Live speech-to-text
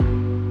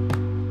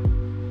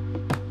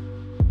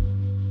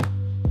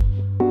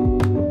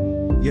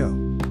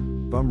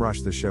Bum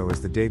Rush the Show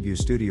is the debut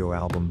studio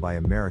album by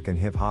American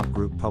hip-hop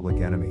group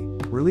Public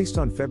Enemy, released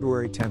on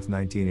February 10,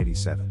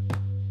 1987.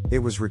 It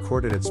was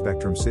recorded at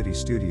Spectrum City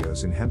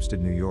Studios in Hempstead,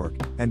 New York,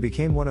 and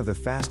became one of the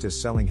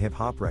fastest-selling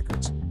hip-hop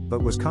records,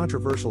 but was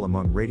controversial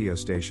among radio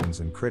stations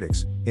and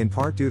critics, in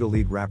part due to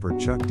lead rapper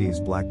Chuck D's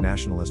black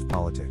nationalist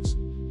politics.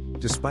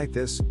 Despite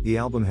this, the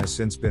album has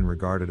since been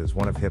regarded as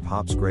one of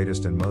hip-hop's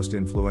greatest and most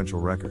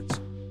influential records.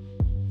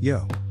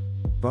 Yo!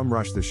 Bum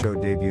Rush the Show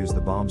debuts the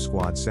Bomb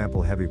Squad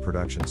sample-heavy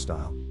production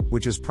style,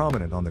 which is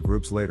prominent on the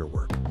group's later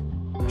work.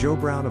 Joe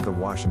Brown of the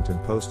Washington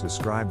Post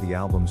described the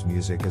album's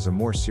music as a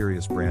more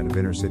serious brand of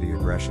inner-city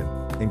aggression,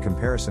 in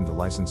comparison to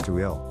License to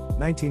Ill,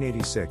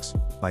 1986,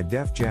 by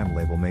Def Jam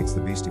label mates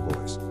the Beastie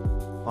Boys.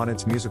 On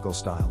its musical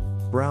style,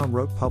 Brown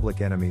wrote Public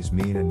Enemy's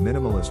mean and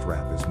minimalist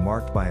rap is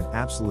marked by an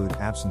absolute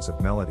absence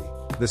of melody.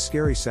 The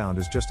scary sound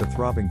is just a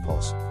throbbing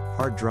pulse,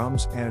 hard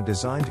drums, and a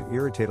design to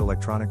irritate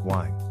electronic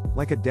whine,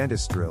 like a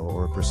dentist's drill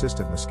or a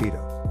persistent mosquito.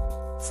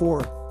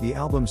 4. The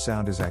album's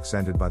sound is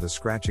accented by the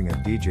scratching of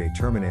DJ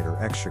Terminator.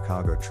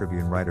 Chicago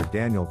Tribune writer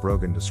Daniel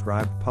Brogan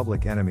described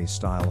Public Enemy's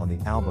style on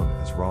the album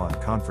as raw and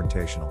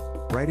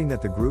confrontational, writing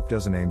that the group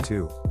doesn't aim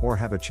to, or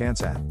have a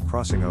chance at,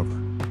 crossing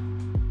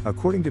over.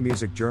 According to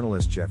music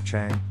journalist Jeff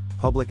Chang,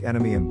 Public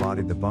Enemy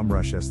embodied the Bum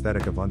Rush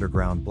aesthetic of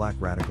underground black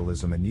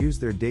radicalism and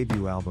used their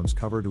debut album's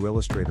cover to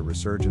illustrate a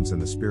resurgence in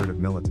the spirit of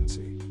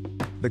militancy.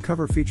 The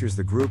cover features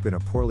the group in a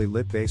poorly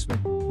lit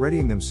basement,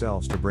 readying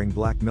themselves to bring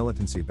black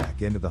militancy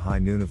back into the high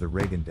noon of the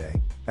Reagan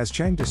day, as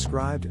Chang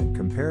described and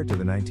compared to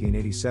the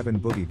 1987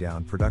 Boogie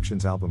Down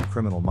Productions album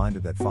Criminal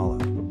Minded that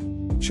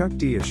followed. Chuck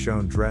D is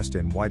shown dressed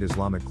in white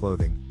Islamic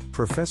clothing,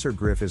 Professor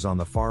Griff is on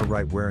the far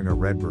right wearing a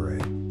red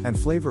beret, and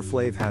Flavor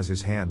Flav has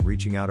his hand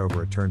reaching out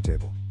over a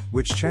turntable,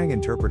 which Chang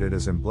interpreted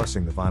as him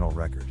blessing the vinyl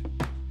record.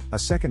 A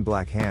second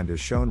black hand is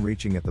shown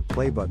reaching at the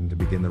play button to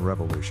begin the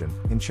revolution,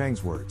 in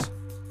Chang's words.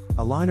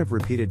 A line of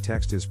repeated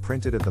text is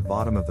printed at the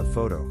bottom of the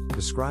photo,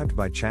 described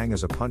by Chang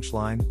as a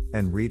punchline,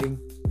 and reading,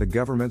 "The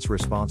government's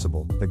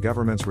responsible, the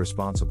government's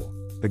responsible,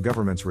 the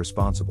government's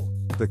responsible."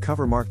 The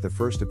cover marked the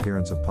first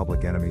appearance of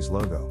Public Enemy's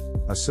logo,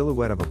 a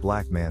silhouette of a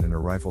black man in a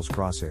rifle's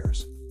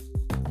crosshairs.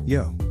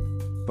 Yo!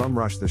 Bum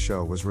Rush the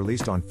Show was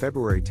released on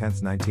February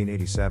 10,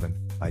 1987,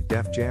 by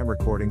Def Jam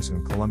Recordings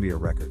and Columbia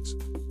Records.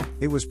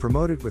 It was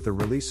promoted with the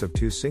release of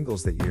 2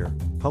 singles that year,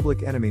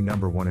 Public Enemy No.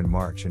 1 in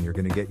March and You're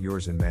Gonna Get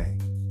Yours in May.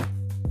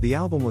 The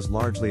album was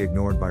largely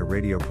ignored by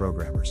radio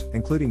programmers,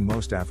 including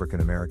most African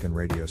American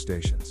radio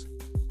stations.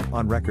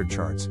 On record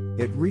charts,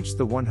 it reached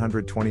the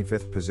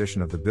 125th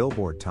position of the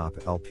Billboard Top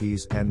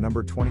LPs and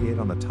number 28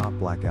 on the top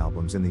black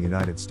albums in the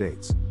United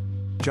States.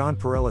 John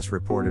Pareles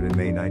reported in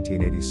May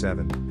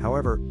 1987,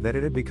 however, that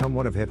it had become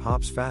one of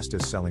hip-hop's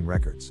fastest-selling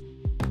records.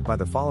 By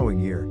the following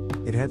year,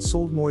 it had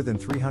sold more than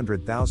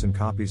 300,000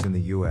 copies in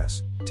the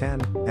US,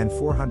 10, and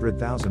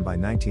 400,000 by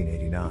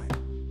 1989.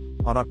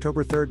 On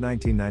October 3,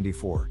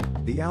 1994,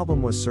 the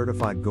album was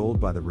certified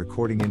gold by the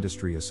Recording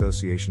Industry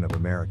Association of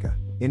America,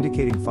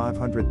 indicating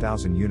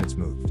 500,000 units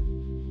moved.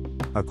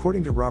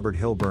 According to Robert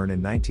Hilburn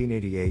in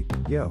 1988,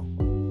 Yo!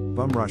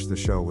 Bum Rush the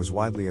Show was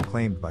widely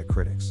acclaimed by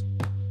critics.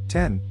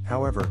 10,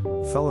 however,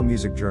 fellow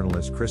music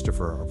journalist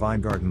Christopher R.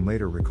 Weingarten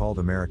later recalled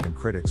American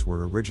critics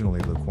were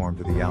originally lukewarm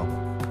to the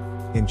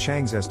album. In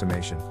Chang's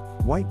estimation,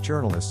 white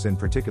journalists in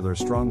particular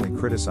strongly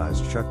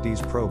criticized Chuck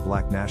D's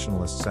pro-black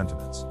nationalist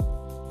sentiments.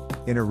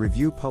 In a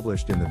review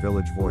published in the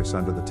Village Voice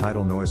under the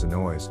title Noise a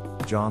Noise,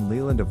 John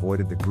Leland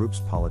avoided the group's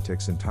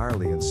politics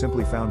entirely and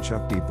simply found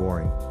Chuck D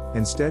boring,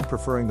 instead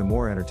preferring the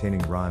more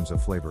entertaining rhymes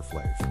of Flavor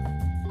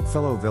Flav.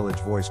 Fellow Village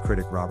Voice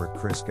critic Robert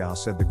Christgau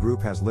said the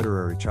group has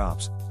literary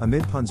chops,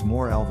 amid puns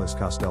more Elvis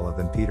Costello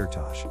than Peter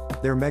Tosh.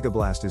 Their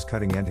megablast is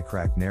cutting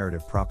anti-crack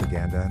narrative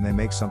propaganda and they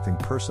make something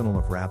personal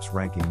of rap's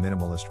ranking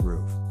minimalist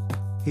groove.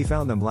 He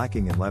found them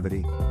lacking in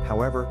levity,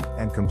 however,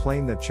 and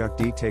complained that Chuck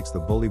D takes the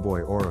bully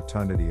boy or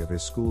rotundity of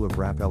his school of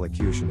rap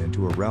elocution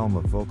into a realm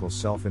of vocal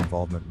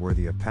self-involvement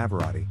worthy of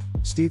Pavarotti,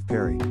 Steve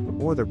Perry,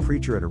 or the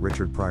preacher at a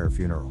Richard Pryor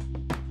funeral.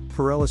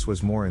 Pareles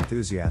was more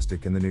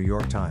enthusiastic in the New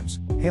York Times,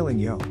 hailing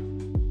Yo!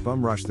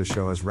 Bum Rush the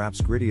Show as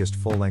rap's grittiest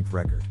full-length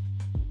record.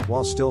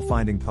 While still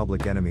finding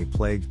Public Enemy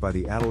plagued by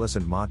the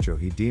adolescent macho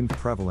he deemed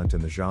prevalent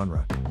in the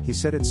genre, he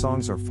said its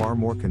songs are far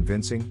more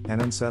convincing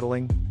and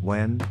unsettling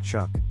when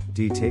Chuck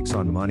D takes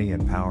on money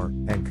and power,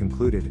 and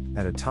concluded,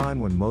 at a time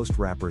when most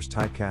rappers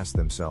typecast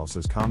themselves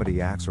as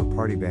comedy acts or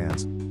party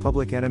bands,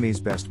 Public Enemy's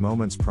best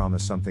moments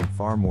promise something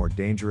far more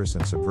dangerous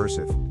and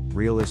subversive,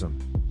 realism.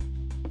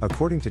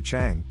 According to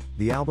Chang,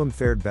 the album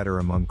fared better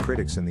among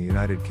critics in the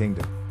United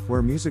Kingdom,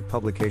 where music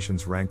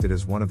publications ranked it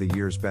as one of the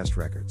year's best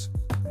records.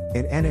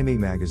 In NME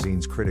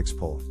magazine's critics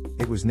poll,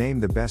 it was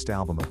named the best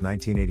album of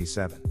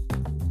 1987.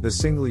 The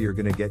single You're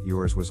Gonna Get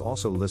Yours was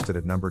also listed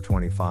at number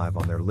 25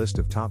 on their list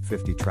of top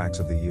 50 tracks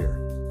of the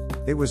year.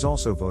 It was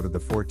also voted the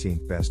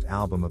 14th best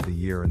album of the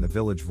year in the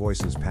Village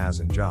Voice's Paz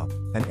and Job,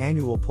 an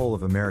annual poll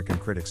of American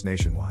critics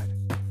nationwide.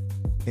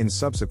 In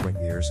subsequent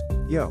years,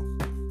 Yo!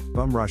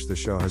 Bum Rush the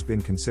Show has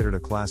been considered a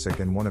classic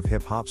and one of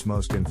hip-hop's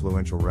most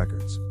influential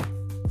records.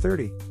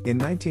 30. In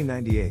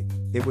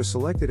 1998, It was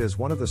selected as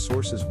one of the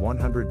Source's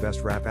 100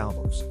 best rap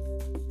albums.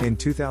 In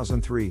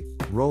 2003,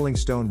 Rolling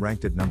Stone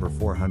ranked it number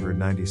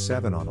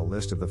 497 on a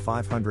list of the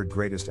 500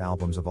 greatest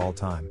albums of all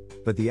time,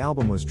 but the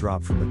album was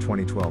dropped from the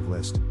 2012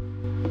 list.